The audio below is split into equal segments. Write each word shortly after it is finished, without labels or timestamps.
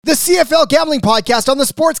The CFL Gambling Podcast on the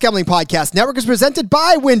Sports Gambling Podcast Network is presented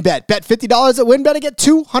by WynnBET. Bet $50 at WynnBET and get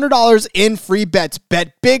 $200 in free bets.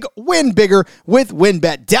 Bet big, win bigger with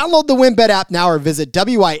WynnBET. Download the WynnBET app now or visit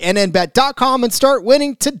WYNNBet.com and start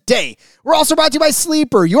winning today. We're also brought to you by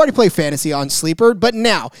Sleeper. You already play fantasy on Sleeper, but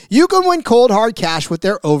now you can win cold hard cash with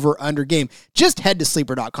their over-under game. Just head to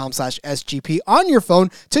sleeper.com/SGP on your phone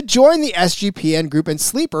to join the SGPN group, and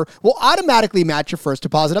Sleeper will automatically match your first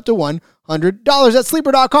deposit up to $100 at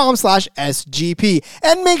sleeper.com/SGP.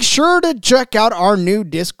 And make sure to check out our new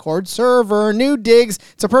Discord server, New Digs.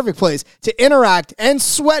 It's a perfect place to interact and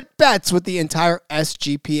sweat bets with the entire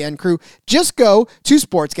SGPN crew. Just go to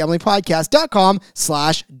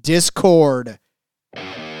sportsgamblingpodcast.com/Discord.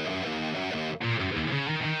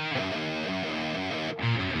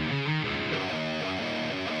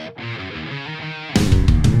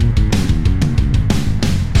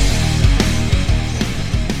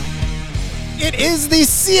 It is the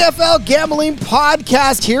CFL Gambling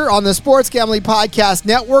Podcast here on the Sports Gambling Podcast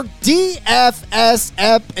Network, DFS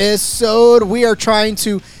episode. We are trying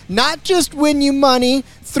to not just win you money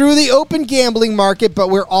through the open gambling market, but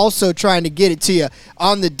we're also trying to get it to you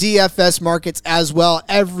on the DFS markets as well.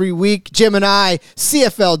 Every week,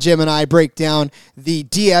 CFL Jim and I break down the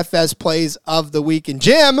DFS plays of the week. And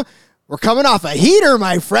Jim, we're coming off a heater,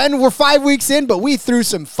 my friend. We're 5 weeks in, but we threw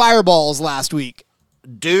some fireballs last week.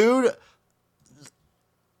 Dude,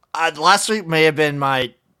 last week may have been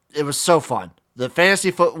it was so fun. The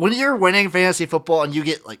fantasy when you're winning fantasy football and you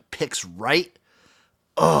get like picks right,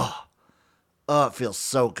 it feels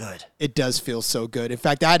so good. It does feel so good. In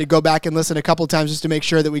fact, I had to go back and listen a couple times just to make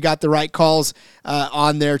sure that we got the right calls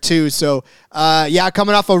on there too. So,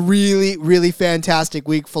 coming off a really, really fantastic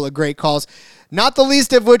week full of great calls, not the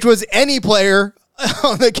least of which was any player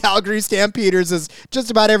on the Calgary Stampeders, as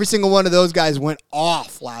just about every single one of those guys went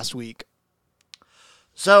off last week.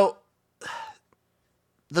 So,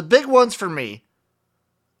 the big ones for me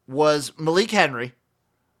was Malik Henry,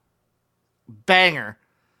 banger,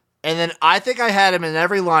 and then I think I had him in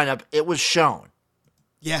every lineup. It was Schoen.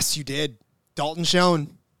 Yes, you did. Dalton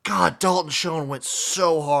Schoen. God, Dalton Schoen went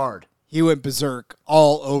so hard. He went berserk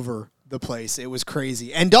all over the place. It was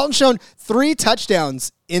crazy. And Dalton Schoen, 3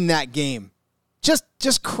 touchdowns in that game.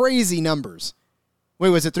 Just crazy numbers. Wait,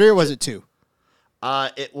 was it 3 or was it 2?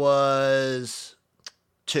 It was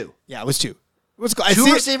 2. Yeah, it was 2.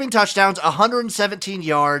 Two receiving touchdowns, 117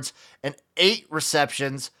 yards, and 8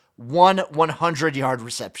 receptions, 1 100-yard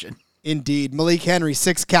reception. Indeed. Malik Henry,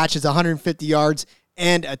 6 catches, 150 yards,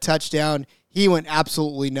 and a touchdown. He went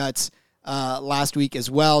absolutely nuts last week as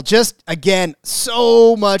well. Just, again,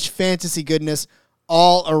 so much fantasy goodness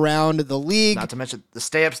all around the league. Not to mention the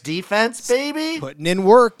Stamps defense, baby. Putting in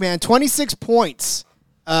work, man. 26 points.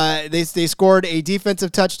 They scored a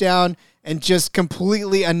defensive touchdown and just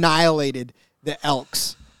completely annihilated the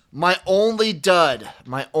Elks. My only dud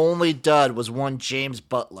was one James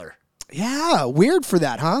Butler. Yeah, weird for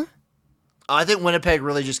that, huh? I think Winnipeg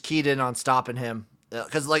really just keyed in on stopping him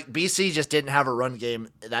because BC just didn't have a run game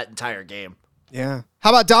that entire game. Yeah.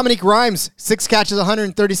 How about Dominique Rhymes? 6 catches,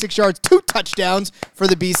 136 yards, 2 touchdowns for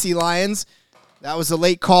the BC Lions. That was a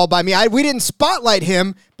late call by me. We didn't spotlight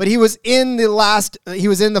him, but he was in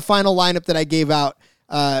the final lineup that I gave out.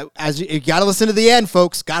 As you got to listen to the end,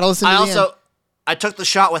 folks. Got to listen to the end. I took the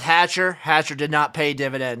shot with Hatcher. Hatcher did not pay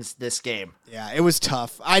dividends this game. Yeah, it was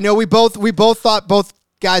tough. I know we both thought both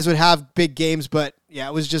guys would have big games, but yeah,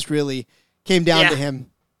 it was just really came down to him.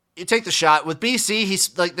 You take the shot. With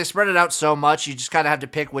BC, they spread it out so much, you just kind of have to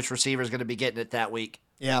pick which receiver is going to be getting it that week.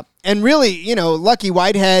 Yeah, and really, Lucky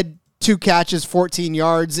Whitehead, 2 catches, 14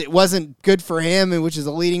 yards. It wasn't good for him, which is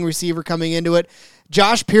a leading receiver coming into it.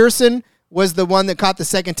 Josh Pearson was the one that caught the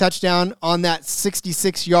second touchdown on that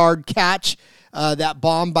 66-yard catch. That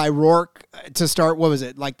bomb by Rourke to start, what was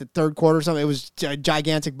it, like the third quarter or something? It was a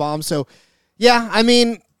gigantic bomb. So,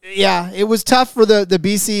 it was tough for the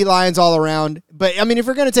BC Lions all around. But, if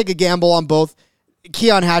we're going to take a gamble on both,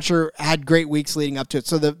 Keon Hatcher had great weeks leading up to it.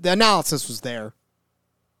 So the analysis was there.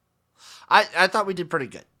 I thought we did pretty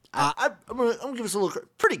good. I'm gonna give us a little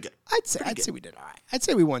pretty good. I'd say we did all right. I'd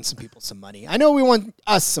say we won some people some money. I know we won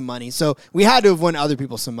us some money, so we had to have won other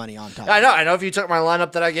people some money on top. I know. If you took my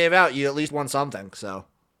lineup that I gave out, you at least won something. So,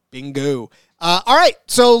 bingo. All right,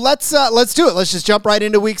 so let's do it. Let's just jump right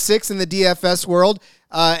into week 6 in the DFS world.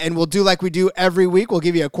 And we'll do like we do every week. We'll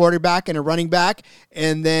give you a quarterback and a running back,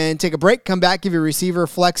 and then take a break, come back, give you a receiver,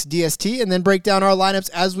 flex, DST, and then break down our lineups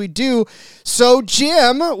as we do. So,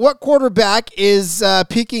 Jim, what quarterback is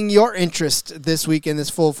piquing your interest this week in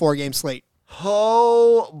this full 4-game slate?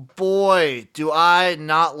 Oh, boy, do I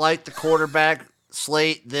not like the quarterback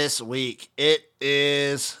slate this week. It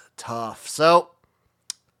is tough. So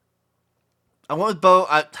I went with Bo.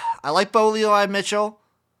 I like Bo Levi Mitchell.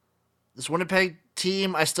 This Winnipeg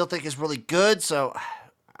team I still think is really good. So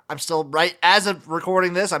I'm still right as of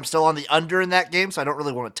recording this. I'm still on the under in that game, so I don't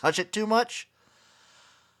really want to touch it too much.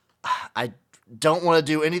 I don't want to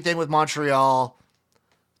do anything with Montreal.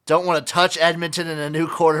 Don't want to touch Edmonton and a new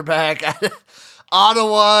quarterback.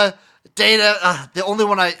 Ottawa, Dana. The only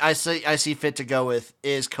one I see fit to go with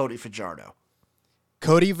is Cody Fajardo.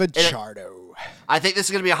 Cody Fajardo. I think this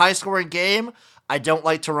is going to be a high-scoring game. I don't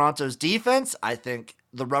like Toronto's defense. I think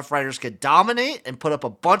the Rough Riders could dominate and put up a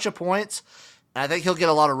bunch of points. And I think he'll get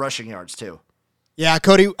a lot of rushing yards, too. Yeah,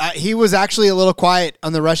 Cody, he was actually a little quiet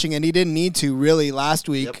on the rushing, and he didn't need to, really, last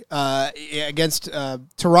week against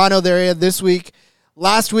Toronto there this week.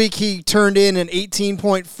 Last week, he turned in an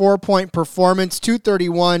 18.4-point performance,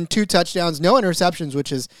 231, 2 touchdowns, no interceptions,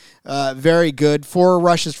 which is very good, 4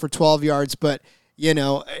 rushes for 12 yards. But, you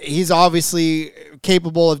know, he's obviously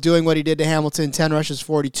capable of doing what he did to Hamilton, 10 rushes,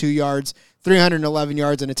 42 yards, 311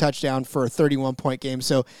 yards, and a touchdown for a 31-point game.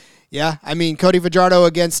 So, yeah, I mean, Cody Fajardo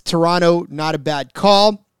against Toronto, not a bad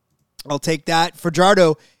call. I'll take that.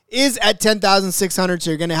 Fajardo is at 10,600, so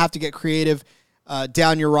you're going to have to get creative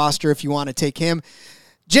down your roster if you want to take him.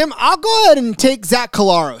 Jim, I'll go ahead and take Zach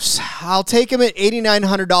Collaros. I'll take him at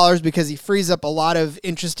 $8,900 because he frees up a lot of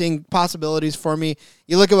interesting possibilities for me.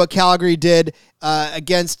 You look at what Calgary did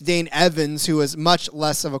against Dane Evans, who was much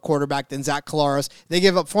less of a quarterback than Zach Collaros. They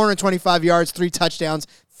gave up 425 yards, 3 touchdowns,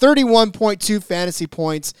 31.2 fantasy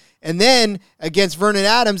points. And then against Vernon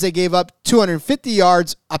Adams, they gave up 250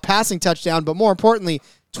 yards, a passing touchdown, but more importantly,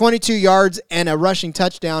 22 yards and a rushing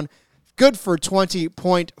touchdown. Good for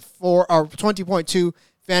 20.4 or 20.2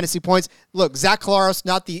 fantasy points. Look, Zach Collaros,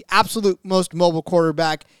 not the absolute most mobile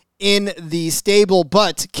quarterback in the stable,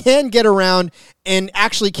 but can get around and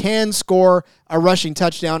actually can score a rushing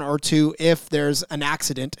touchdown or two if there's an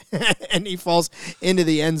accident and he falls into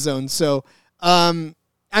the end zone. So,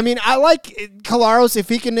 I mean, I like Collaros if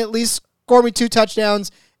he can at least score me 2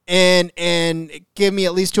 touchdowns and give me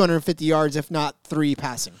at least 250 yards, if not 3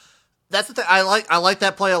 passing. That's the thing. I like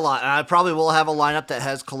that play a lot, and I probably will have a lineup that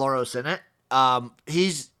has Collaros in it.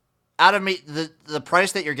 He's out of me the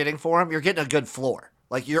price that you're getting for him. You're getting a good floor.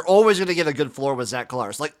 Like, you're always going to get a good floor with Zach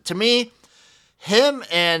Collaros. Like, to me, him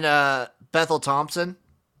and Bethel Thompson.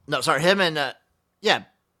 No, sorry, him and why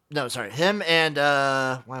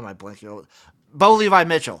am I blanking? Bo Levi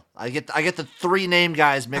Mitchell. I get the 3 name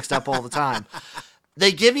guys mixed up all the time.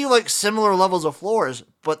 They give you like similar levels of floors,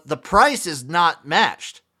 but the price is not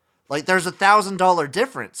matched. Like, there's $1,000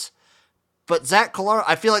 difference. But Zach Collaros,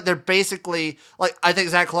 I feel like they're basically, like, I think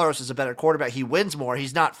Zach Collaros is a better quarterback. He wins more.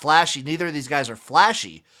 He's not flashy. Neither of these guys are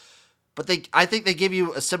flashy. But I think they give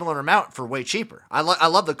you a similar amount for way cheaper. I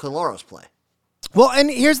love the Collaros play. Well, and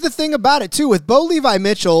here's the thing about it, too. With Bo Levi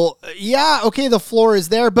Mitchell, yeah, okay, the floor is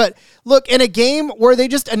there. But look, in a game where they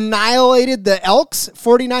just annihilated the Elks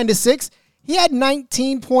 49-6, he had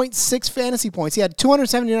 19.6 fantasy points. He had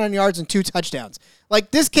 279 yards and 2 touchdowns. Like,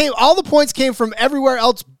 all the points came from everywhere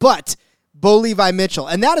else but Bo Levi Mitchell.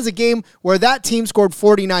 And that is a game where that team scored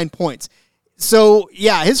 49 points. So,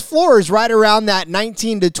 yeah, his floor is right around that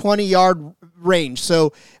 19 to 20 yard range.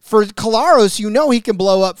 So, for Collaros, you know he can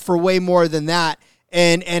blow up for way more than that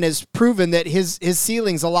and has proven that his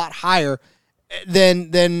ceiling's a lot higher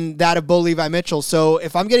than that of Bo Levi Mitchell. So,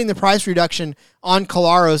 if I'm getting the price reduction on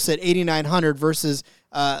Collaros at $8,900 versus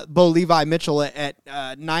Bo Levi Mitchell at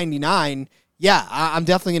 $99, yeah, I'm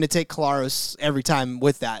definitely going to take Collaros every time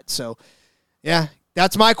with that. So, yeah,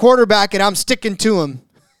 that's my quarterback, and I'm sticking to him.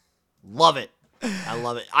 Love it. I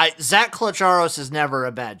love it. Zach Collaros is never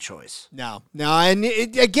a bad choice. No, and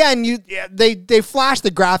they flash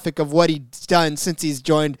the graphic of what he's done since he's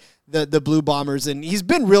joined the Blue Bombers, and he's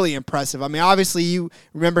been really impressive. I mean, obviously you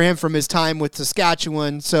remember him from his time with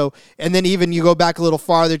Saskatchewan, and then even you go back a little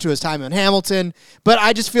farther to his time in Hamilton. But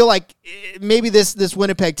I just feel like maybe this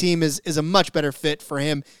Winnipeg team is a much better fit for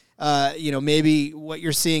him. Maybe what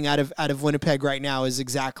you're seeing out of Winnipeg right now is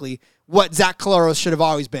exactly what Zach Collaros should have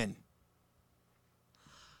always been.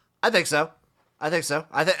 I think so. And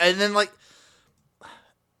then, like,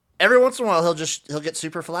 every once in a while he'll get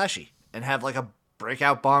super flashy and have like a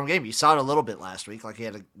breakout bomb game. You saw it a little bit last week, like he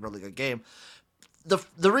had a really good game.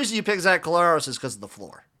 The reason you pick Zach Collaros is because of the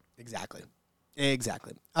floor. Exactly.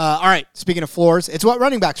 All right. Speaking of floors, it's what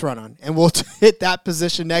running backs run on, and we'll hit that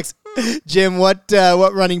position next. Jim, what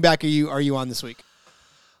running back are you on this week?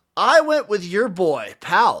 I went with your boy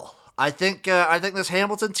Powell. I think this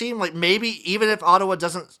Hamilton team, like, maybe even if Ottawa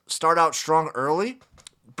doesn't start out strong early,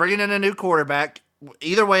 bringing in a new quarterback,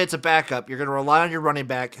 either way, it's a backup. You're going to rely on your running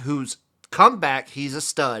back who's come back. He's a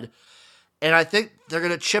stud. And I think they're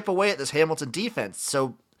going to chip away at this Hamilton defense.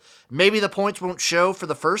 So maybe the points won't show for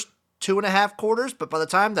the first 2.5 quarters, but by the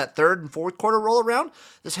time that third and fourth quarter roll around,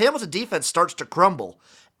 this Hamilton defense starts to crumble.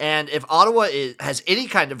 And if Ottawa has any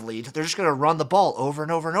kind of lead, they're just going to run the ball over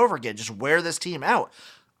and over and over again, just wear this team out.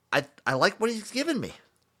 I like what he's given me.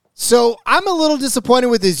 So I'm a little disappointed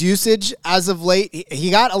with his usage as of late. He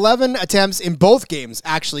got 11 attempts in both games,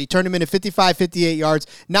 actually. Turned him into 55, 58 yards.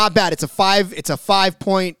 Not bad. It's a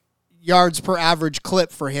 5-point yards per average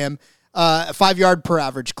clip for him. 5-yard per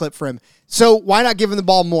average clip for him. So why not give him the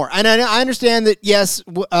ball more? And I understand that, yes,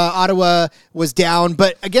 Ottawa was down,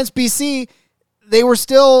 but against BC, they were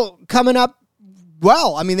still coming up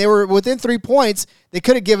well. I mean, they were within 3 points. They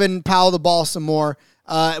could have given Powell the ball some more.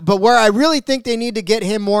 But where I really think they need to get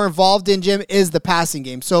him more involved in, Jim, is the passing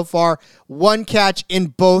game. So far, 1 catch in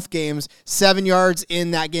both games, 7 yards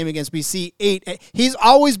in that game against BC, 8. He's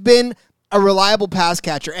always been a reliable pass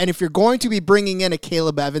catcher. And if you're going to be bringing in a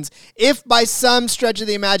Caleb Evans, if by some stretch of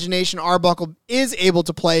the imagination Arbuckle is able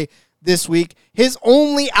to play this week, his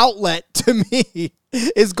only outlet to me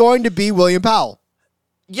is going to be William Powell.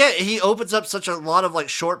 Yeah, he opens up such a lot of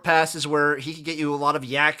short passes where he can get you a lot of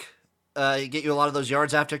yak, get you a lot of those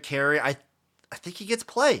yards after carry. I think he gets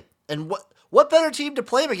play. And what better team to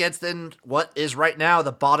play him against than what is right now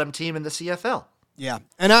the bottom team in the CFL? Yeah.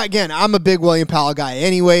 And I'm a big William Powell guy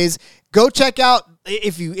anyways. Go check out,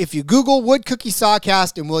 if you Google Wood Cookie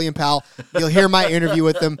Sawcast and William Powell, you'll hear my interview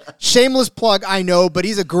with him. Shameless plug, I know, but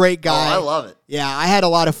he's a great guy. Oh, I love it. Yeah, I had a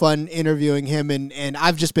lot of fun interviewing him, and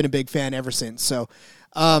I've just been a big fan ever since. So,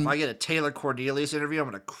 if I get a Taylor Cornelius interview, I'm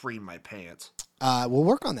going to cream my pants. We'll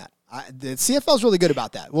work on that. The CFL is really good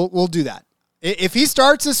about that. We'll do that. If he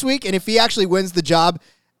starts this week, and if he actually wins the job,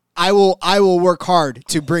 I will work hard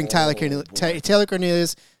to bring Taylor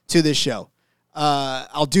Cornelius to this show.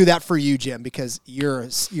 I'll do that for you, Jim, because you're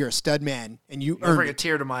a stud man, and you bring a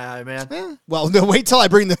tear to my eye, man. Well, no, wait till I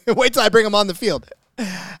bring him on the field.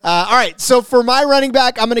 All right, so for my running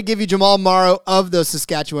back, I'm going to give you Jamal Morrow of the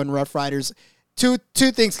Saskatchewan Roughriders. Two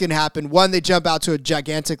things can happen. One, they jump out to a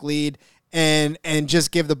gigantic lead and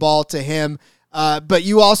just give the ball to him. But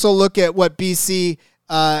you also look at what BC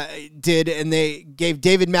did, and they gave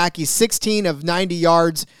David Mackey 16 of 90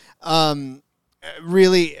 yards.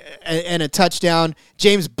 Really, and a touchdown.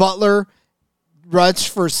 James Butler rushed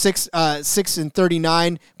for 6 and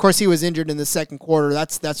 39. Of course, he was injured in the second quarter.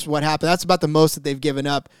 That's what happened. That's about the most that they've given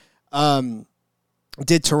up.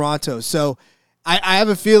 Did Toronto. So I have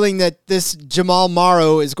a feeling that this Jamal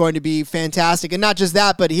Morrow is going to be fantastic, and not just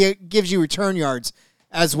that, but he gives you return yards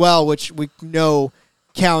as well, which we know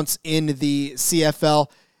counts in the CFL.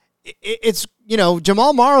 It's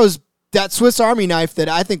Jamal Morrow's that Swiss Army knife that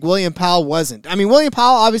I think William Powell wasn't. I mean, William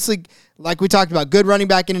Powell, obviously, like we talked about, good running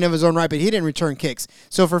back in and of his own right, but he didn't return kicks.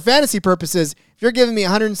 So for fantasy purposes, if you're giving me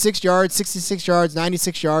 106 yards, 66 yards,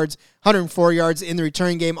 96 yards, 104 yards in the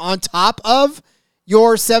returning game on top of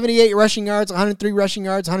your 78 rushing yards, 103 rushing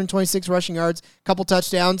yards, 126 rushing yards, couple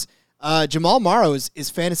touchdowns, Jamal Morrow is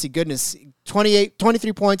fantasy goodness.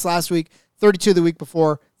 23 points last week, 32 the week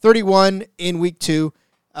before, 31 in week 2.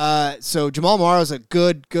 So Jamal Morrow is a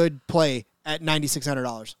good play at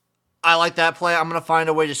 $9,600. I like that play. I'm going to find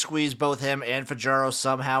a way to squeeze both him and Fajaro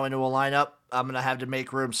somehow into a lineup. I'm going to have to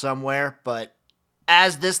make room somewhere, but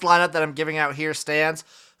as this lineup that I'm giving out here stands,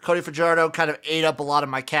 Cody Fajardo kind of ate up a lot of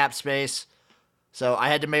my cap space, so I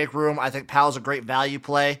had to make room. I think Powell's a great value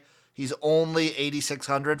play. He's only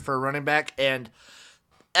 $8,600 for a running back, and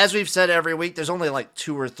as we've said every week, there's only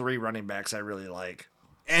 2 or 3 running backs I really like.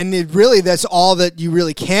 And that's all that you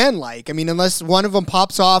really can like. I mean, unless one of them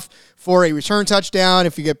pops off for a return touchdown,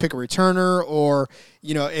 if you get pick a returner, or,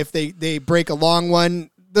 if they break a long one.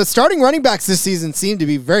 The starting running backs this season seem to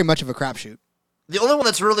be very much of a crapshoot. The only one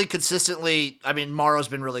that's really consistently, Morrow's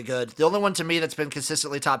been really good. The only one to me that's been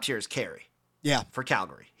consistently top tier is Carey. Yeah. For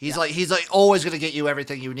Calgary. He's always going to get you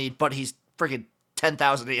everything you need, but he's freaking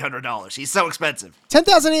 $10,800. He's so expensive.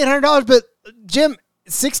 $10,800, but Jim,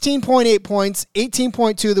 16.8 points,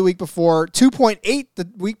 18.2 the week before, 2.8 the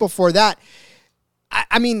week before that.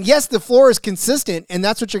 I mean, yes, the floor is consistent, and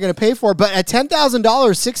that's what you're going to pay for, but at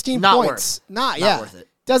 $10,000, 16 not points. Not worth it.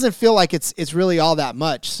 Doesn't feel like it's really all that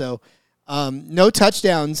much. So, no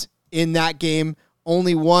touchdowns in that game,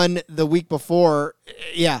 only one the week before.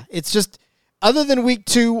 Yeah, it's just, other than week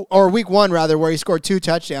 1 rather, where he scored 2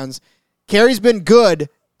 touchdowns, Carey's been good,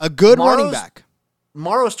 a good running back.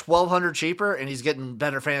 Morrow's 1,200 cheaper, and he's getting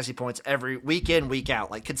better fantasy points every week in, week out,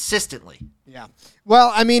 like consistently. Yeah.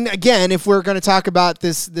 Well, I mean, again, if we're going to talk about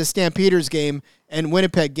this Stampeders game and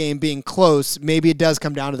Winnipeg game being close, maybe it does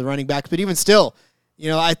come down to the running backs. But even still,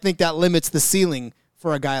 I think that limits the ceiling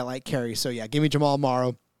for a guy like Carey. So, yeah, give me Jamal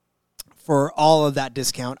Morrow for all of that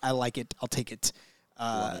discount. I like it. I'll take it.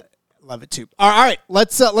 Love it too. All right,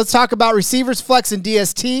 let's talk about receivers, flex, and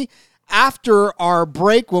DST after our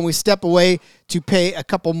break when we step away to pay a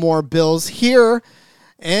couple more bills here,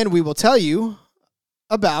 and we will tell you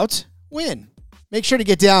about Win. Make sure to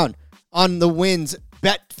get down on the Wins.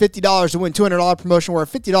 Bet $50 to win $200 promotion where a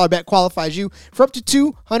 $50 bet qualifies you for up to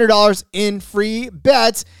 $200 in free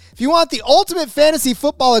bets. If you want the ultimate fantasy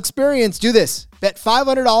football experience, do this. Bet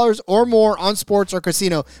 $500 or more on sports or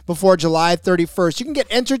casino before July 31st. You can get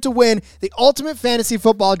entered to win the ultimate fantasy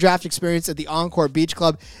football draft experience at the Encore Beach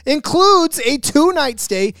Club. Includes a 2-night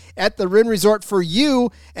stay at the Rin Resort for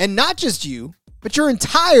you, and not just you, but your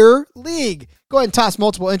entire league. Go ahead and toss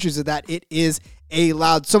multiple entries of that. It is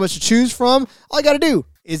allowed. So much to choose from. All you got to do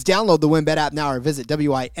is download the WynnBET app now or visit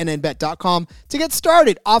WINNBet.com to get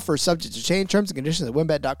started. Offer subject to change. Terms and conditions at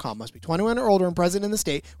WynnBET.com. Must be 21 or older and present in the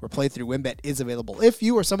state where playthrough WynnBET is available. If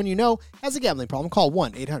you or someone you know has a gambling problem, call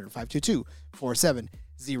 1-800-522-4700.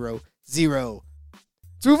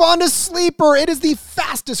 Let's move on to Sleeper. It is the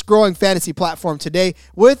fastest growing fantasy platform today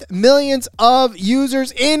with millions of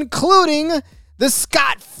users, including the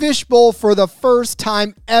Scott Fishbowl for the first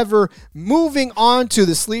time ever, moving on to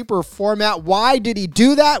the Sleeper format. Why did he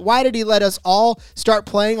do that? Why did he let us all start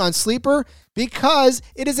playing on Sleeper? Because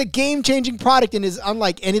it is a game-changing product and is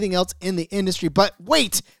unlike anything else in the industry. But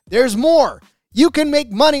wait, there's more. You can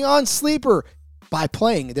make money on Sleeper by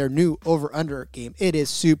playing their new over-under game. It is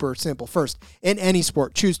super simple. First, in any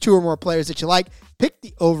sport, choose 2 or more players that you like. Pick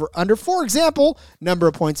the over-under. For example, number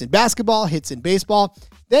of points in basketball, hits in baseball.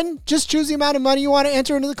 Then just choose the amount of money you want to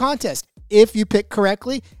enter into the contest. If you pick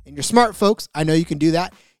correctly, and you're smart, folks, I know you can do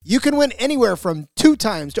that, you can win anywhere from 2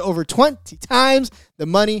 times to over 20 times the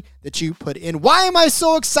money that you put in. Why am I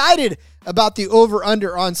so excited about the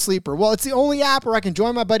over-under on Sleeper? Well, it's the only app where I can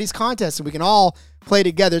join my buddies' contest and we can all play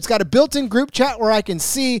together. It's got a built-in group chat where I can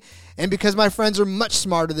see, and because my friends are much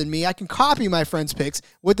smarter than me, I can copy my friends' picks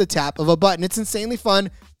with the tap of a button. It's insanely fun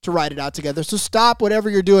to write it out together. So stop whatever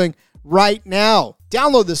you're doing right now.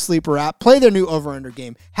 Download the Sleeper app, play their new over-under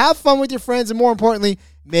game, have fun with your friends, and more importantly,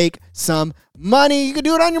 make some money. You can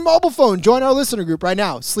do it on your mobile phone. Join our listener group right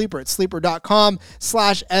now. Sleeper at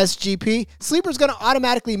sleeper.com/SGP. Sleeper's going to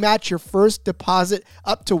automatically match your first deposit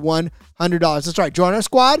up to $100. That's right. Join our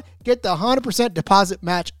squad. Get the 100% deposit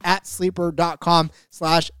match at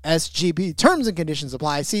sleeper.com/SGP. Terms and conditions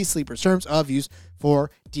apply. See Sleeper's terms of use for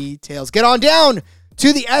details. Get on down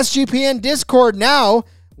to the SGPN Discord now,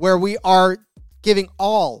 where we are giving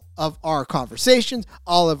all of our conversations,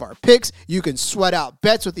 all of our picks. You can sweat out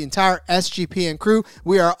bets with the entire SGPN crew.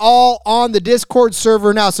 We are all on the Discord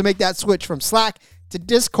server now, so make that switch from Slack to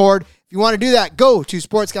Discord. If you want to do that, go to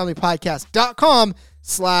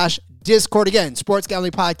sportsgamblingpodcast.com/Discord. Again,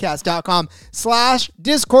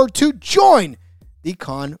 sportsgamblingpodcast.com/Discord to join the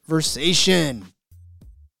conversation.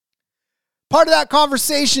 Part of that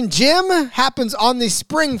conversation, Jim, happens on the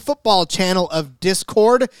spring football channel of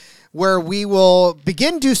Discord, where we will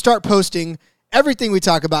begin to start posting everything we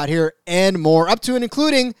talk about here and more, up to and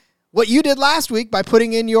including what you did last week by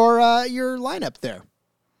putting in your lineup there.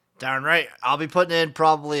 Darn right. I'll be putting in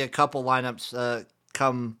probably a couple lineups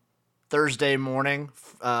come Thursday morning,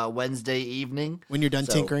 Wednesday evening. When you're done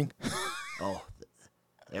tinkering. Oh,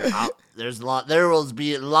 there's a lot. There will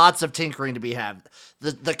be lots of tinkering to be had.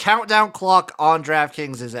 The countdown clock on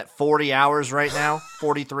DraftKings is at 40 hours right now,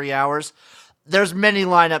 43 hours. There's many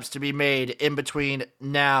lineups to be made in between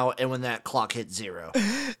now and when that clock hits 0.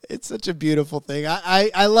 It's such a beautiful thing.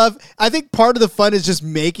 I think part of the fun is just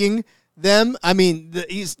making them. I mean,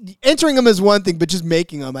 entering them is one thing, but just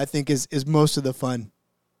making them, I think, is most of the fun.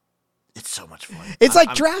 It's so much fun. It's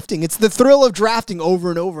like drafting. It's the thrill of drafting over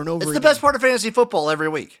and over and over again. It's the best part of fantasy football every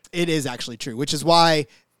week. It is actually true, which is why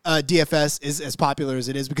DFS is as popular as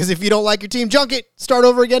it is, because if you don't like your team, junk it. Start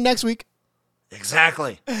over again next week.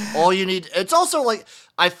 Exactly. All you need. It's also like,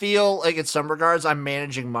 I feel like in some regards, I'm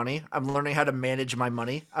managing money. I'm learning how to manage my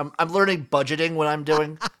money. I'm learning budgeting when I'm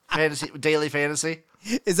doing daily fantasy.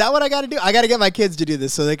 Is that what I got to do? I got to get my kids to do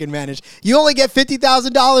this so they can manage. You only get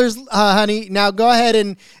 $50,000, honey. Now go ahead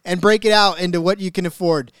and break it out into what you can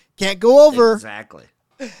afford. Can't go over. Exactly.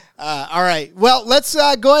 All right. Well, let's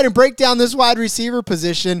go ahead and break down this wide receiver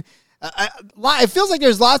position. It feels like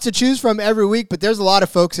there's lots to choose from every week, but there's a lot of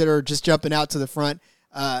folks that are just jumping out to the front.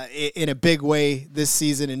 in a big way this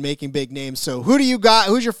season and making big names. So who do you got?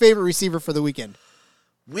 Who's your favorite receiver for the weekend?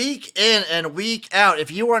 Week in and week out,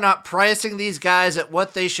 if you are not pricing these guys at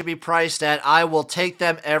what they should be priced at, I will take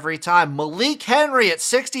them every time. Malik Henry at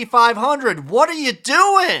 6,500. What are you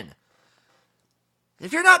doing?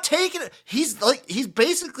 If you're not taking it, he's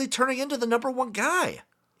basically turning into the number one guy.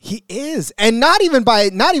 He is, and not even by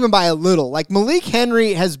a little. Like Malik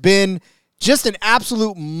Henry has been just an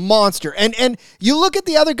absolute monster. And you look at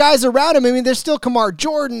the other guys around him. I mean, there's still Kamar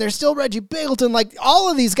Jordan. There's still Reggie Bingleton. Like, all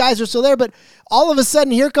of these guys are still there. But all of a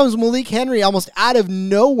sudden, here comes Malik Henry almost out of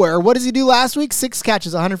nowhere. What does he do last week? 6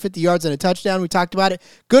 catches, 150 yards, and a touchdown. We talked about it.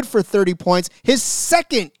 Good for 30 points. His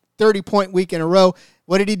second 30-point week in a row.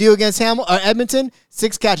 What did he do against Edmonton?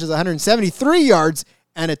 6 catches, 173 yards,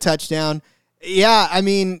 and a touchdown. Yeah, I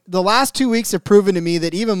mean, the last 2 weeks have proven to me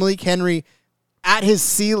that even Malik Henry at his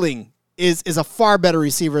ceiling is a far better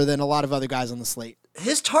receiver than a lot of other guys on the slate.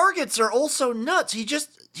 His targets are also nuts.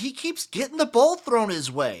 He keeps getting the ball thrown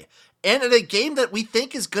his way. And in a game that we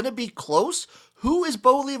think is going to be close, who is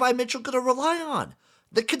Bo Levi Mitchell going to rely on?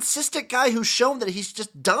 The consistent guy who's shown that he's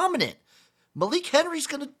just dominant. Malik Henry's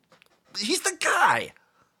he's the guy.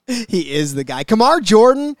 He is the guy. Kamar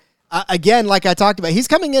Jordan, again, like I talked about, he's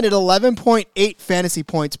coming in at 11.8 fantasy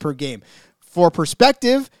points per game. For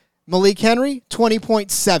perspective, Malik Henry,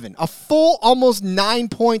 20.7. A full almost 9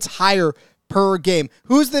 points higher per game.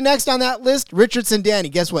 Who's the next on that list? Richardson Danny.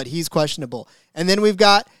 Guess what? He's questionable. And then we've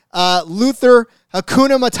got Luther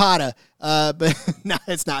Hakuna Matata. But no,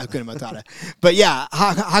 it's not Hakuna Matata. But yeah,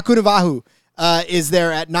 Hakuna Vahu is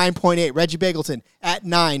there at 9.8. Reggie Bingleton at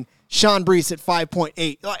 9. Sean Brees at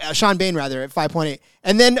 5.8. Sean Bain, rather, at 5.8.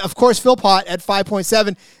 And then, of course, Phil Pott at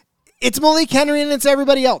 5.7. It's Malik Henry and it's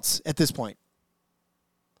everybody else at this point.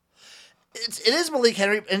 It is Malik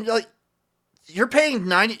Henry, and you're paying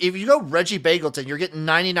 90. If you go Reggie Bingleton, you're getting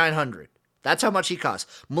 9,900. That's how much he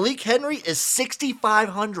costs. Malik Henry is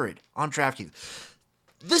 6,500 on DraftKings.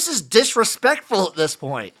 This is disrespectful at this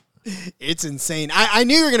point. It's insane. I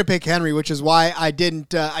knew you were going to pick Henry, which is why I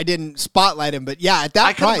didn't spotlight him. But yeah, at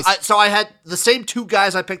that price, so I had the same 2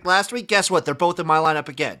 guys I picked last week. Guess what? They're both in my lineup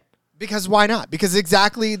again. Because why not? Because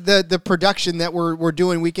exactly the production that we're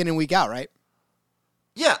doing week in and week out, right?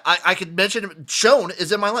 Yeah, I could mention him. Schoen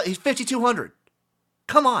is in my lineup. He's 5,200.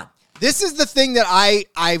 Come on. This is the thing that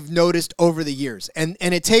I've noticed over the years, and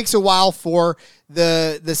it takes a while for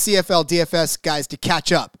the CFL DFS guys to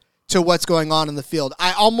catch up to what's going on in the field.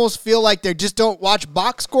 I almost feel like they just don't watch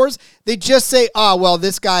box scores. They just say, oh, well,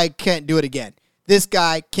 this guy can't do it again. This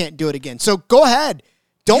guy can't do it again. So go ahead.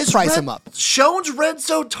 Don't price him up. Schoen's red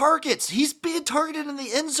zone targets. He's being targeted in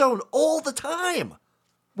the end zone all the time.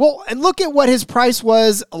 Well, and look at what his price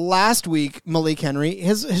was last week, Malik Henry.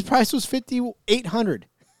 His price was $5,800.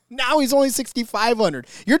 Now he's only $6,500.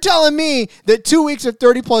 You're telling me that 2 weeks of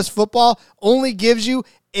 30-plus football only gives you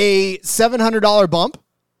a $700 bump?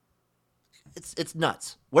 It's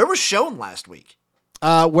nuts. Where was Schoen last week?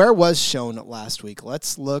 Where was Schoen last week?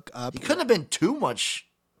 Let's look up. He couldn't have been too much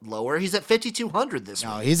lower. He's at 5,200 this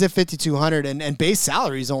week. No, he's at 5,200, and base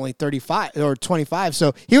salary is only 35 or 25.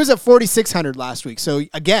 So he was at 4,600 last week. So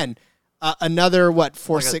again, another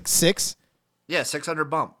 466? Yeah, 600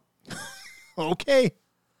 bump. Okay,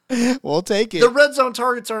 we'll take it. The red zone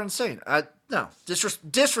targets are insane. No,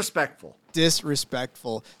 disrespectful.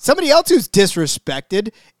 Disrespectful. Somebody else who's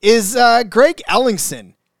disrespected is Greg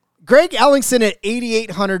Ellingson. Greg Ellingson at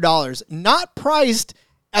 $8,800, not priced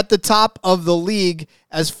at the top of the league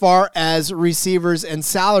as far as receivers and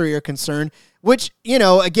salary are concerned, which,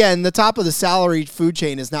 again, the top of the salary food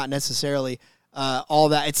chain is not necessarily all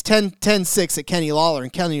that. It's 10-6 at Kenny Lawler,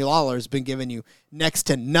 and Kenny Lawler has been giving you next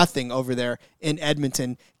to nothing over there in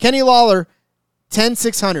Edmonton. Kenny Lawler,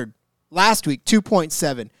 10,600. Last week,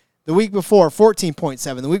 2.7. The week before,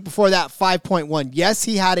 14.7. The week before that, 5.1. Yes,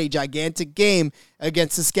 he had a gigantic game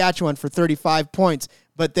against Saskatchewan for 35 points,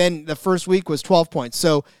 but then the first week was 12 points.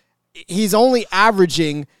 So he's only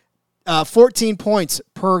averaging 14 points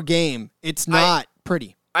per game. It's not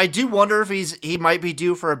pretty. I do wonder if he might be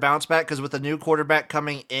due for a bounce back, because with the new quarterback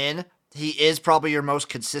coming in, he is probably your most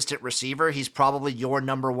consistent receiver. He's probably your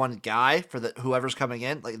number one guy for whoever's coming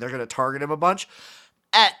in. Like, they're going to target him a bunch.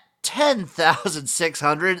 At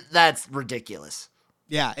 10,600, that's ridiculous.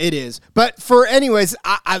 Yeah, it is. But for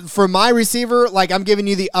my receiver, I'm giving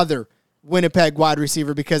you the other Winnipeg wide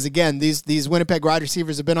receiver, because again, these Winnipeg wide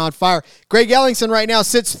receivers have been on fire. Greg Ellingson right now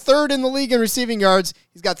sits third in the league in receiving yards.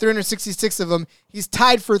 He's got 366 of them. He's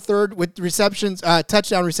tied for third with receptions,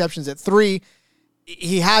 touchdown receptions at 3.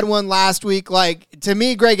 he had one last week. Like, to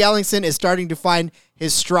me, Greg Ellingson is starting to find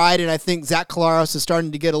his stride, and I think Zach Collaros is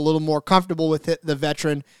starting to get a little more comfortable with it, the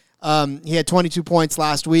veteran. He had 22 points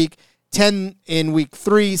last week, 10 in week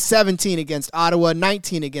 3, 17 against Ottawa,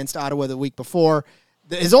 19 against Ottawa the week before.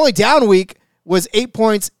 His only down week was 8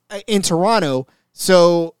 points in Toronto.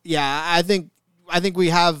 So, yeah, I think we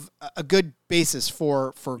have a good basis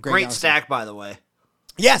for Greg Great Ellingson. stack, by the way.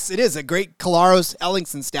 Yes, it is a great Collaros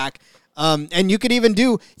Ellingson stack. And you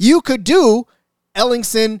could do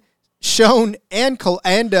Ellingson, Schoen, and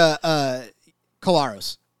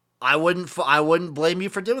Collaros. I wouldn't blame you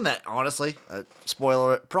for doing that, honestly.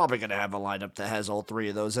 Spoiler, probably going to have a lineup that has all three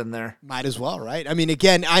of those in there. Might as well, right? I mean,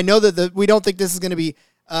 again, I know that we don't think this is going to be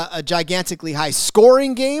a gigantically high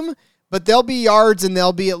scoring game, but there'll be yards and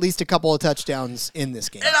there'll be at least a couple of touchdowns in this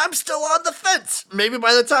game. And I'm still on the fence. Maybe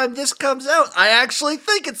by the time this comes out, I actually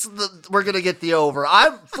think we're going to get the over.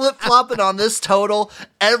 I'm flip-flopping on this total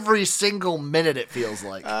every single minute, it feels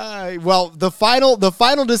like. Well, the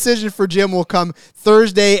final decision for Jim will come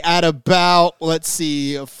Thursday at about,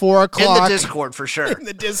 4 o'clock. In the Discord, for sure. In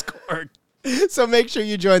the Discord. So make sure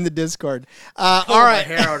you join the Discord. All right.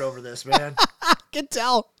 my hair out over this, man. I can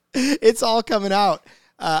tell. It's all coming out.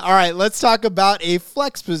 All right, let's talk about a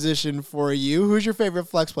flex position for you. Who's your favorite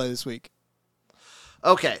flex play this week?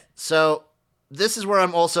 Okay, so this is where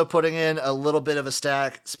I'm also putting in a little bit of a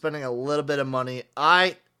stack, spending a little bit of money.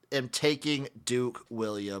 I am taking Duke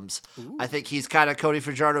Williams. Ooh. I think he's kind of Cody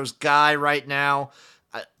Fajardo's guy right now.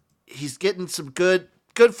 He's getting some good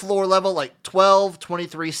floor level, like 12,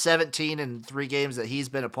 23, 17 in 3 games that he's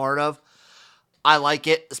been a part of. I like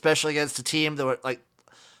it, especially against a team that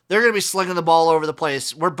they're going to be slinging the ball over the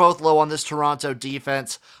place. We're both low on this Toronto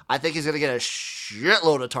defense. I think he's going to get a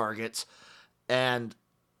shitload of targets. And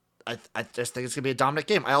I just think it's going to be a dominant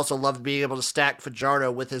game. I also love being able to stack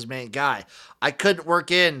Fajardo with his main guy. I couldn't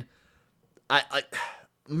work in...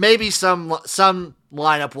 maybe some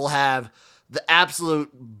lineup will have the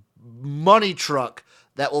absolute money truck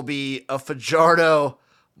that will be a Fajardo,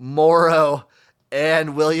 Morrow,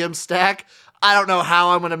 and Williams stack. I don't know how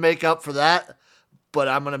I'm going to make up for that, but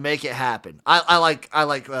I'm going to make it happen. I like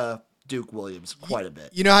Duke Williams quite a bit.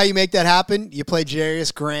 You know how you make that happen? You play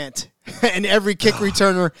Jarius Grant and every kick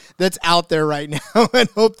returner that's out there right now and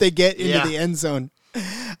hope they get into the end zone.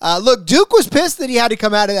 Look, Duke was pissed that he had to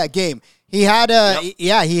come out of that game. He had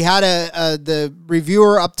the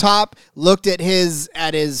reviewer up top looked at his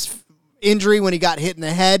injury when he got hit in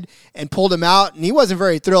the head and pulled him out, and he wasn't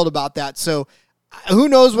very thrilled about that. So who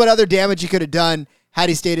knows what other damage he could have done had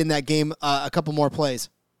he stayed in that game a couple more plays.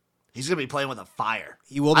 He's going to be playing with a fire.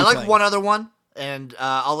 He will be I like playing. one other one, and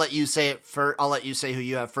I'll let you say it first. I'll let you say who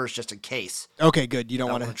you have first just in case. Okay, good. You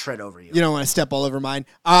don't want to tread over you. You don't want to step all over mine.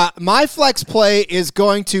 My flex play is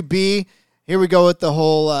going to be, here we go with the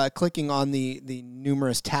whole clicking on the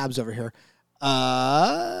numerous tabs over here.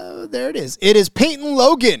 There it is. It is Peyton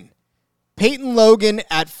Logan. Peyton Logan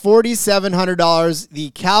at $4,700, the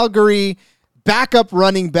Calgary backup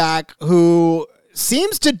running back who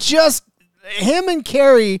seems to just, him and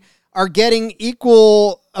Carey are getting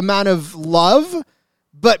equal amount of love,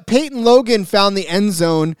 but Peyton Logan found the end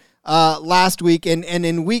zone last week, and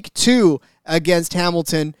in week 2 against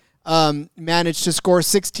Hamilton, managed to score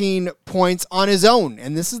 16 points on his own,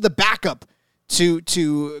 and this is the backup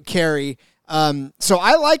to Carey. So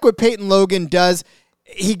I like what Peyton Logan does.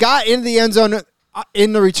 He got into the end zone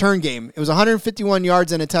in the return game. It was 151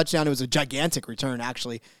 yards and a touchdown. It was a gigantic return,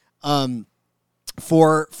 actually,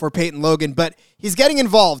 for Peyton Logan. But he's getting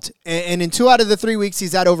involved, and in 2 out of the 3 weeks,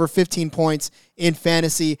 he's had over 15 points in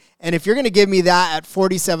fantasy. And if you're going to give me that at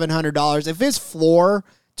 $4,700, if his floor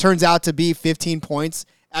turns out to be 15 points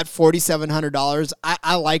at $4,700,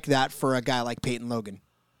 I like that for a guy like Peyton Logan.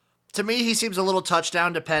 To me, he seems a little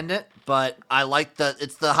touchdown dependent, but I like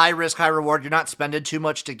it's the high risk, high reward. You're not spending too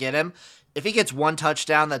much to get him. If he gets 1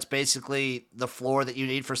 touchdown, that's basically the floor that you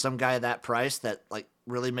need for some guy at that price that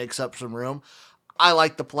really makes up some room. I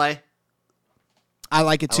like the play. I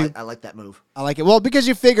like it too. I like that move. I like it. Well, because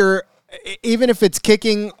you figure even if it's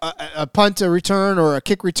kicking a punt to return or a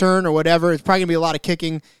kick return or whatever, it's probably going to be a lot of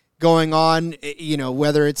kicking going on,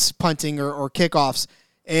 whether it's punting or kickoffs.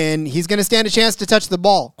 And he's going to stand a chance to touch the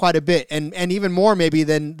ball quite a bit, and even more maybe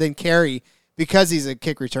than Carey because he's a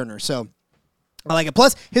kick returner. So I like it.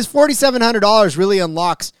 Plus, his $4,700 really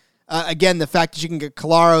unlocks, again, the fact that you can get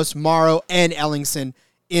Collaros, Morrow, and Ellingson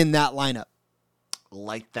in that lineup.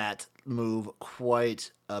 Like that move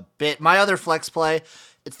quite a bit. My other flex play,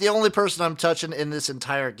 it's the only person I'm touching in this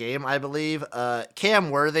entire game, I believe.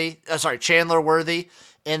 Chandler Worthy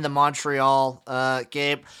in the Montreal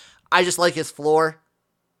game. I just like his floor.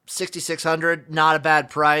 $6,600, not a bad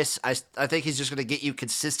price. I think he's just going to get you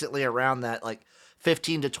consistently around that like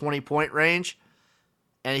 15 to 20 point range.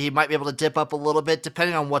 And he might be able to dip up a little bit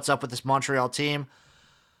depending on what's up with this Montreal team.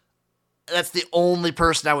 That's the only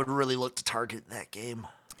person I would really look to target in that game.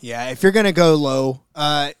 Yeah, if you're going to go low,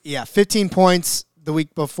 15 points the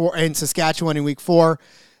week before in Saskatchewan in week 4,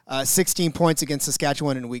 16 points against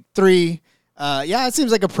Saskatchewan in week 3. It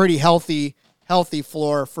seems like a pretty healthy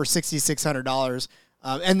floor for $6,600.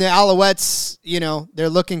 And the Alouettes, they're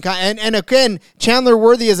looking and again, Chandler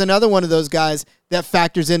Worthy is another one of those guys that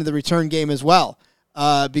factors into the return game as well.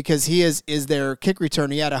 Because he is their kick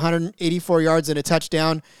returner. He had 184 yards and a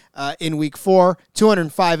touchdown in week 4,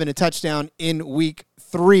 205 and a touchdown in week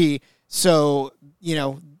 3. So,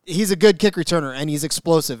 he's a good kick returner and he's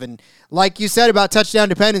explosive. And like you said about touchdown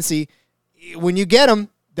dependency, when you get him,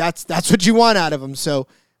 that's what you want out of him. So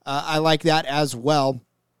I like that as well.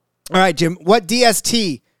 All right, Jim, what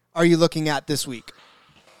DST are you looking at this week?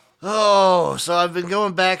 Oh, so I've been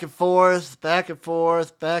going back and forth. I think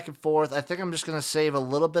I'm just going to save a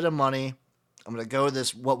little bit of money. I'm going to go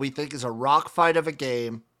this, what we think is a rock fight of a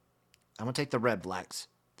game. I'm going to take the Red Blacks.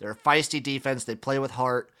 They're a feisty defense. They play with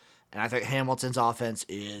heart. And I think Hamilton's offense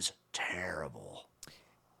is terrible.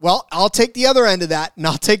 Well, I'll take the other end of that, and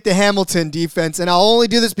I'll take the Hamilton defense. And I'll only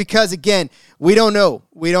do this because, again, we don't know.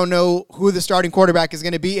 We don't know who the starting quarterback is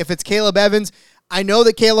going to be. If it's Caleb Evans, I know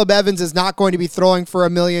that Caleb Evans is not going to be throwing for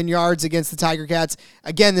 1,000,000 yards against the Tiger Cats.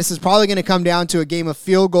 Again, this is probably going to come down to a game of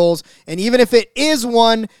field goals. And even if it is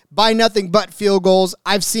won by nothing but field goals,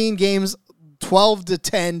 I've seen games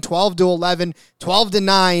 12-10, 12-11,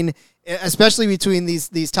 12-9, especially between these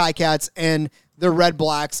Ticats and the Red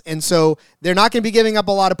Blacks. And so they're not going to be giving up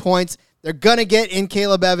a lot of points. They're going to get in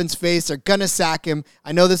Caleb Evans' face. They're going to sack him.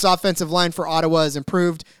 I know this offensive line for Ottawa has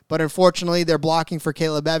improved, but unfortunately they're blocking for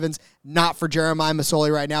Caleb Evans, not for Jeremiah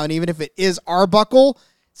Masoli right now. And even if it is Arbuckle,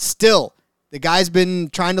 still, the guy's been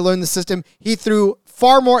trying to learn the system. He threw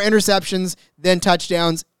far more interceptions than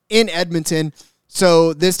touchdowns in Edmonton.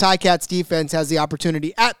 So this Ticats defense has the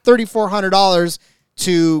opportunity at $3,400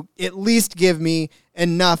 to at least give me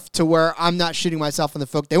enough to where I'm not shooting myself in the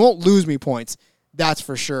foot. They won't lose me points, that's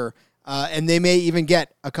for sure. And they may even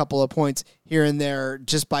get a couple of points here and there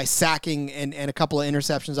just by sacking and a couple of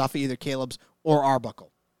interceptions off of either Caleb's or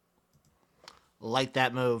Arbuckle. Like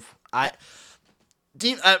that move. I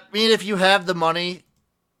mean, if you have the money,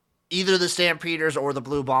 either the Stampeders or the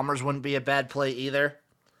Blue Bombers wouldn't be a bad play either.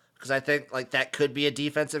 Because I think like that could be a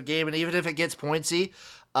defensive game. And even if it gets pointsy,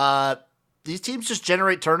 these teams just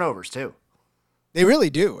generate turnovers too. They really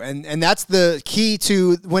do. And that's the key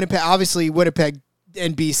to Winnipeg. Obviously, Winnipeg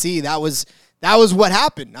and BC, that was what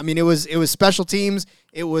happened. I mean, it was special teams,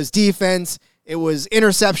 it was defense, it was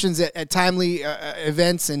interceptions at timely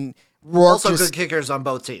events, and Rourke also good kickers on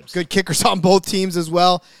both teams. Good kickers on both teams as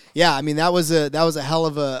well. Yeah, I mean that was a hell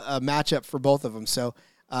of a matchup for both of them. So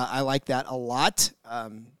I like that a lot.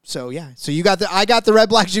 So you got I got the Red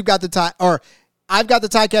Blacks, you've got the I've got the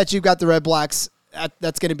Ticats, you've got the Red Blacks.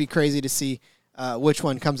 That's going to be crazy to see which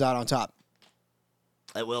one comes out on top.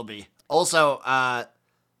 It will be. Also, I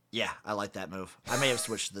like that move. I may have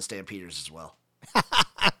switched to the Stampeders as well.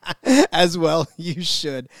 As well, you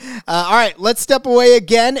should. All right, let's step away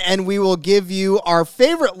again, and we will give you our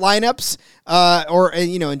favorite lineups.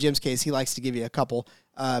 In Jim's case, he likes to give you a couple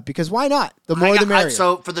because why not? The more the merrier.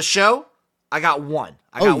 So for the show, I got one.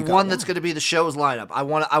 I got one that's going to be the show's lineup. I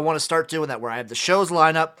want to start doing that where I have the show's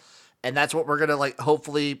lineup, and that's what we're going to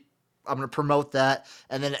hopefully I'm going to promote that,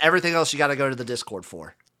 and then everything else you got to go to the Discord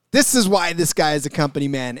for. This is why this guy is a company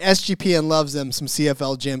man. SGPN loves him some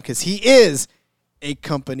CFL Jim because he is a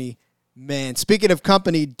company man. Speaking of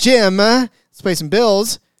company, Jim, let's pay some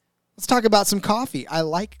bills. Let's talk about some coffee. I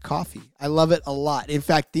like coffee. I love it a lot. In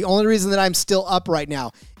fact, the only reason that I'm still up right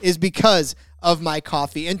now is because of my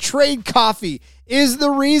coffee. And Trade Coffee is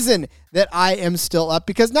the reason that I am still up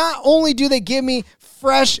because not only do they give me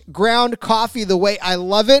fresh ground coffee the way I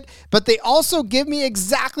love it, but they also give me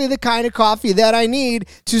exactly the kind of coffee that I need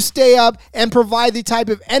to stay up and provide the type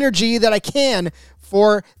of energy that I can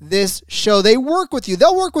for this show. They work with you.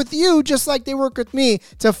 They'll work with you just like they work with me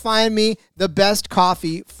to find me the best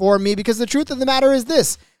coffee for me because the truth of the matter is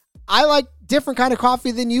this. I like different kind of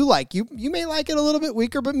coffee than you like. You may like it a little bit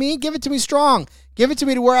weaker, but me, give it to me strong. Give it to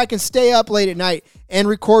me to where I can stay up late at night and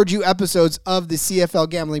record you episodes of the CFL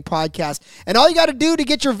Gambling Podcast. And all you got to do to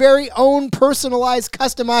get your very own personalized,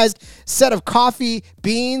 customized set of coffee,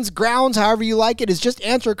 beans, grounds, however you like it, is just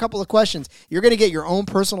answer a couple of questions. You're going to get your own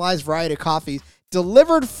personalized variety of coffees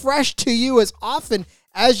delivered fresh to you as often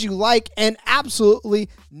as you like and absolutely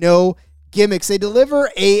no gimmicks. They deliver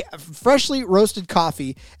a freshly roasted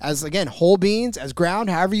coffee as, again, whole beans, as ground,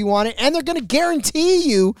 however you want it, and they're going to guarantee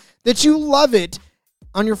you that you love it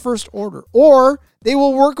on your first order. Or they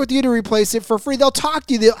will work with you to replace it for free. They'll talk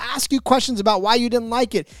to you. They'll ask you questions about why you didn't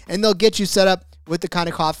like it, and they'll get you set up with the kind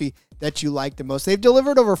of coffee that you like the most. They've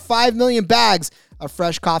delivered over 5 million bags of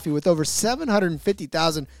fresh coffee with over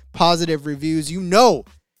 750,000 positive reviews. You know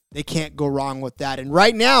they can't go wrong with that. And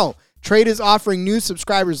right now, Trade is offering new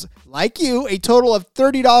subscribers like you a total of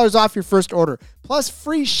 $30 off your first order, plus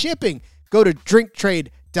free shipping. Go to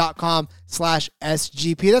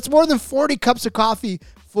drinktrade.com/SGP. That's more than 40 cups of coffee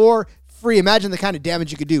for free. Imagine the kind of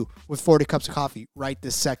damage you could do with 40 cups of coffee right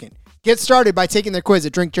this second. Get started by taking their quiz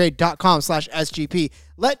at drinktrade.com/SGP.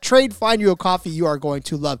 Let Trade find you a coffee you are going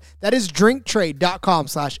to love. That is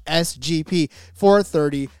drinktrade.com/SGP for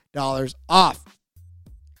 $30 off.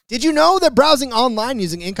 Did you know that browsing online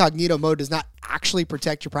using incognito mode does not actually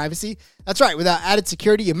protect your privacy? That's right. Without added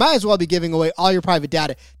security, you might as well be giving away all your private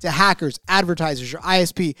data to hackers, advertisers, your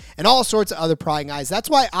ISP, and all sorts of other prying eyes. That's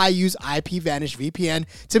why I use IPVanish VPN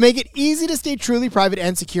to make it easy to stay truly private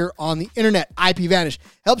and secure on the internet. IPVanish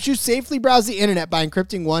helps you safely browse the internet by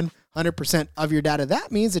encrypting 100% of your data.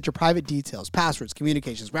 That means that your private details, passwords,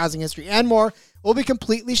 communications, browsing history, and more will be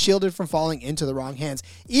completely shielded from falling into the wrong hands.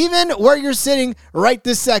 Even where you're sitting right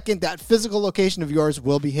this second, that physical location of yours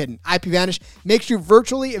will be hidden. IPVanish makes you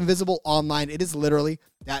virtually invisible online. It is literally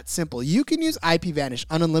that simple. You can use IPVanish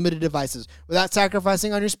on unlimited devices without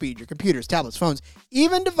sacrificing on your speed, your computers, tablets, phones,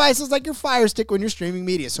 even devices like your Fire Stick when you're streaming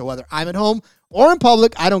media. So whether I'm at home or in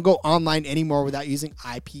public, I don't go online anymore without using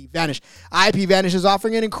IPVanish. IPVanish is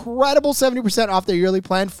offering an incredible 70% off their yearly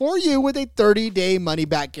plan for you with a 30-day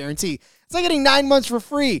money-back guarantee. It's like getting 9 months for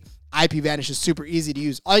free. IPVanish is super easy to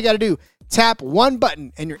use. All you got to do, tap one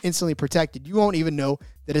button and you're instantly protected. You won't even know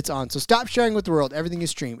that it's on. So stop sharing with the world everything you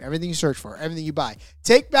stream, everything you search for, everything you buy.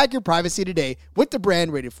 Take back your privacy today with the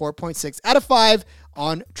brand rated 4.6 out of 5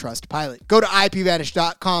 on Trustpilot. Go to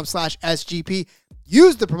IPVanish.com/SGP.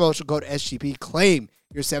 Use the promotional code SGP. Claim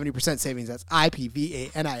your 70% savings. That's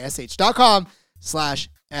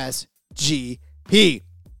IPVanish.com/SGP.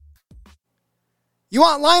 You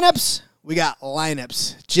want lineups? We got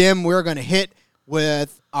lineups. Jim, we're going to hit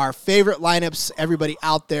with our favorite lineups. Everybody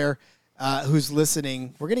out there who's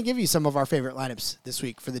listening, we're going to give you some of our favorite lineups this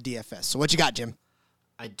week for the DFS. So what you got, Jim?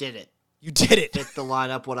 I did it. You did it. Hit the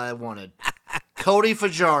lineup what I wanted. Cody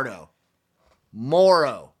Fajardo.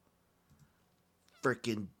 Morrow.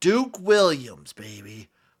 Freaking Duke Williams, baby.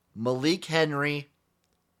 Malik Henry.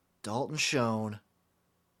 Dalton Schoen.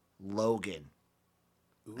 Logan.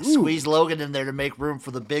 I squeeze Logan in there to make room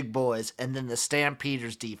for the big boys, and then the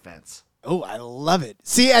Stampeders defense. Oh, I love it.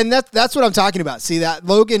 See, and that's what I'm talking about. See, that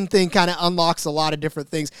Logan thing kind of unlocks a lot of different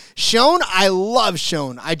things. Schoen, I love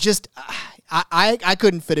Schoen. I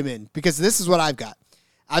couldn't fit him in because this is what I've got.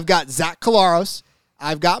 I've got Zach Collaros.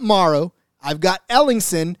 I've got Morrow. I've got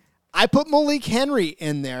Ellingson. I put Malik Henry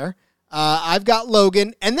in there. I've got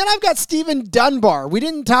Logan. And then I've got Steven Dunbar. We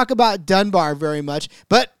didn't talk about Dunbar very much,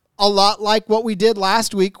 but a lot like what we did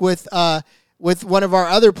last week with one of our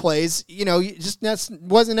other plays, you know, just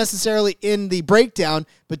wasn't necessarily in the breakdown,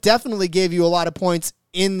 but definitely gave you a lot of points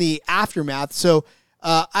in the aftermath. So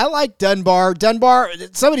I like Dunbar.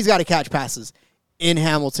 Somebody's got to catch passes in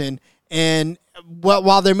Hamilton. And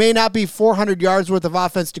while there may not be 400 yards worth of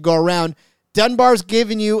offense to go around, Dunbar's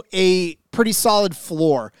given you a pretty solid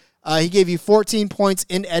floor. He gave you 14 points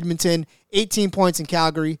in Edmonton, 18 points in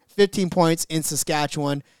Calgary, 15 points in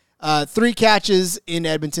Saskatchewan. 3 catches in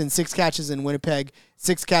Edmonton, 6 catches in Winnipeg,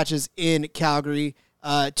 6 catches in Calgary,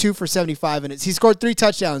 2 for 75 minutes. He scored 3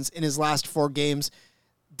 touchdowns in his last 4 games.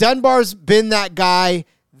 Dunbar's been that guy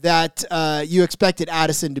that you expected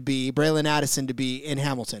Braylon Addison to be in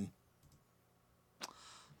Hamilton.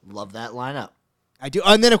 Love that lineup. I do.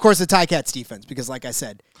 And then, of course, the Ticats defense, because like I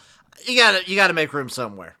said, you gotta make room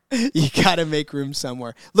somewhere. You gotta make room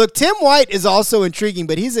somewhere. Look, Tim White is also intriguing,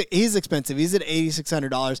 but he's expensive. He's at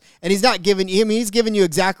 $8,600, and he's not giving. I mean, he's giving you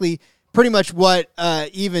exactly pretty much what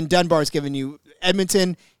even Dunbar's given you.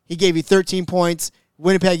 Edmonton, he gave you 13 points.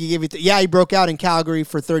 Winnipeg, he gave you. He broke out in Calgary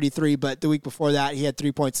for 33, but the week before that, he had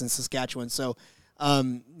 3 points in Saskatchewan. So,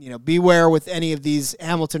 beware with any of these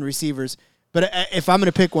Hamilton receivers. But if I'm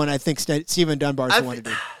going to pick one, I think Steven Dunbar's the one to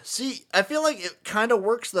do. See, I feel like it kind of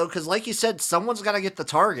works, though, because like you said, someone's got to get the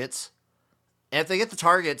targets. And if they get the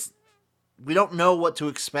targets, we don't know what to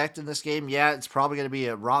expect in this game. Yeah, it's probably going to be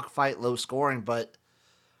a rock fight, low scoring, but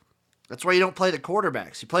that's why you don't play the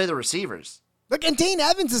quarterbacks. You play the receivers. Look, and Dane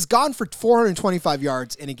Evans has gone for 425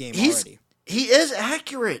 yards in a game already. He is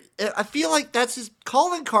accurate. I feel like that's his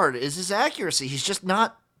calling card, is his accuracy. He's just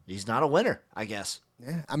not he's not a winner, I guess.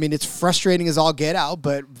 Yeah, I mean, it's frustrating as all get out,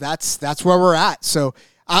 but that's where we're at. So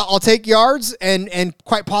I'll take yards and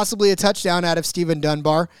quite possibly a touchdown out of Stephen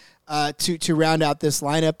Dunbar to round out this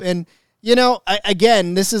lineup. And,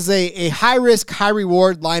 again, this is a high-risk,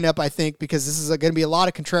 high-reward lineup, I think, because this is going to be a lot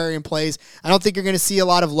of contrarian plays. I don't think you're going to see a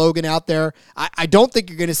lot of Logan out there. I don't think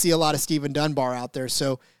you're going to see a lot of Stephen Dunbar out there.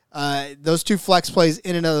 So those two flex plays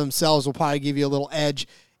in and of themselves will probably give you a little edge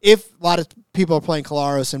if a lot of people are playing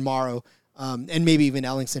Kolaros and Morrow, and maybe even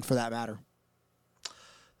Ellingson for that matter.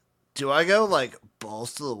 Do I go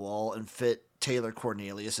balls to the wall and fit Taylor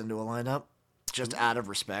Cornelius into a lineup just out of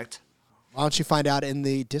respect? Why don't you find out in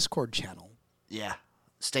the Discord channel? Yeah.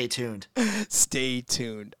 Stay tuned. Stay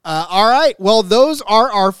tuned. All right. Well, those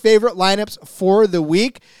are our favorite lineups for the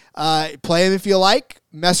week. Play them if you like.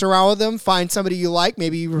 Mess around with them. Find somebody you like.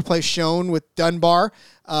 Maybe you replace Schoen with Dunbar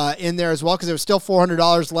in there as well, because there was still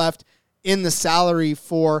 $400 left in the salary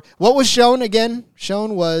for what was Schoen again?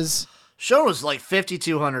 Schoen was like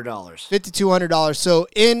 $5,200. $5,200. So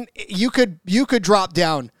you could drop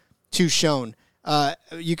down to Schoen.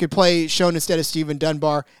 You could play Schoen instead of Stephen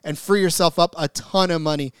Dunbar and free yourself up a ton of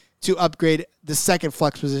money to upgrade the second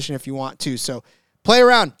flex position if you want to. So play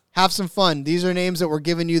around, have some fun. These are names that we're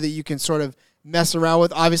giving you that you can sort of mess around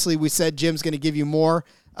with. Obviously, we said Jim's going to give you more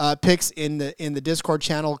picks in the Discord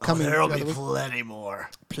channel coming. There'll be plenty more.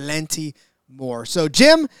 Plenty more. So,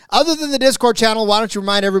 Jim, other than the Discord channel, why don't you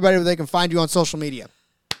remind everybody where they can find you on social media?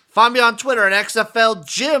 Find me on Twitter at XFL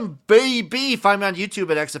Jim, baby. Find me on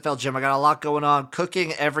YouTube at XFL Jim. I got a lot going on.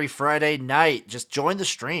 Cooking every Friday night. Just join the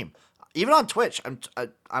stream. Even on Twitch,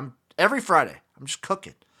 I'm every Friday. I'm just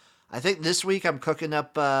cooking. I think this week I'm cooking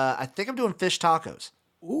up. I think I'm doing fish tacos.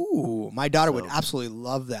 Ooh, my daughter would absolutely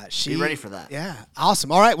love that. Be ready for that. Yeah,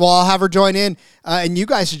 awesome. All right, well, I'll have her join in, and you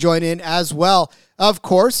guys should join in as well. Of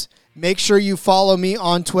course, make sure you follow me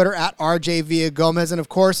on Twitter at RJ Villagomez, and of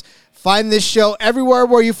course, find this show everywhere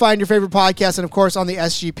where you find your favorite podcast, and of course, on the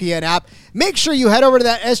SGPN app. Make sure you head over to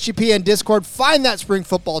that SGPN Discord, find that Spring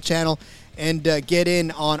Football channel, and get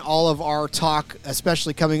in on all of our talk,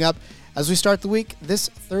 especially coming up as we start the week this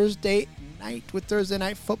Thursday night with Thursday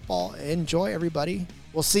Night Football. Enjoy, everybody.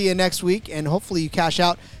 We'll see you next week, and hopefully you cash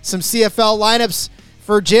out some CFL lineups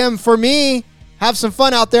for Jim. For me, have some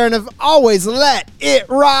fun out there, and as always, let it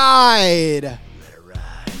ride.